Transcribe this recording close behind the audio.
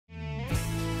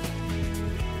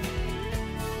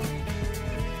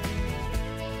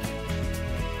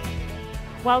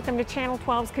Welcome to Channel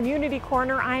 12's Community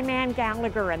Corner. I'm Ann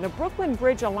Gallagher, and the Brooklyn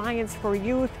Bridge Alliance for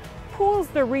Youth pools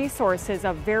the resources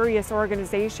of various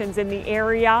organizations in the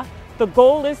area. The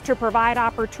goal is to provide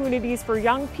opportunities for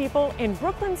young people in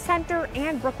Brooklyn Center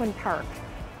and Brooklyn Park.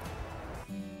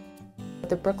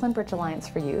 The Brooklyn Bridge Alliance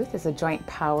for Youth is a joint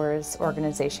powers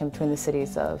organization between the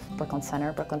cities of Brooklyn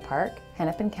Center, Brooklyn Park,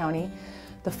 Hennepin County,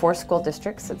 the 4 school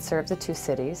districts that serve the 2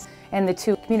 cities, and the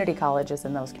 2 community colleges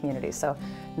in those communities, so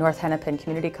North Hennepin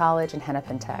Community College and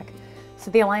Hennepin Tech.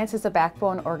 So the Alliance is a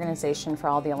backbone organization for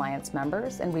all the Alliance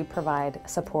members, and we provide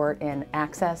support in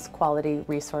access, quality,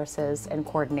 resources, and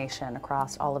coordination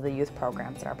across all of the youth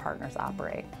programs that our partners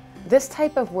operate. This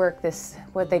type of work,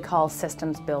 what they call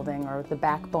systems building or the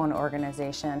backbone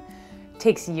organization,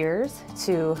 takes years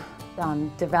to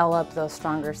develop those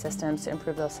stronger systems, to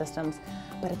improve those systems.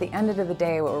 But at the end of the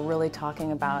day, what we're really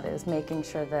talking about is making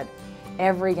sure that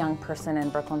every young person in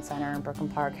Brooklyn Center and Brooklyn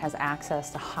Park has access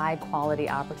to high quality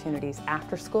opportunities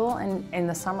after school and in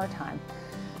the summertime,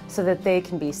 so that they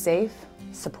can be safe,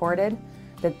 supported,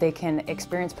 that they can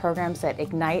experience programs that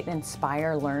ignite and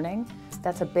inspire learning.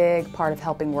 That's a big part of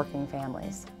helping working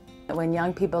families. When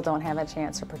young people don't have a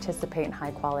chance to participate in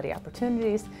high quality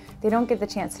opportunities, they don't get the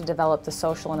chance to develop the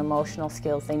social and emotional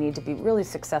skills they need to be really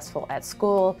successful at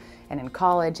school and in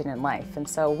college and in life. And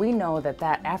so we know that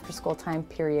that after school time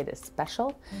period is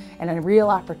special and a real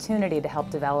opportunity to help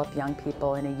develop young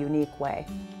people in a unique way.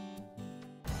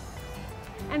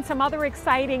 And some other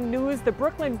exciting news, the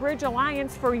Brooklyn Bridge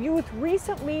Alliance for Youth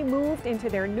recently moved into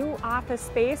their new office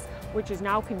space, which is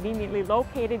now conveniently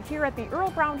located here at the Earl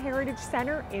Brown Heritage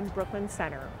Center in Brooklyn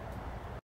Center.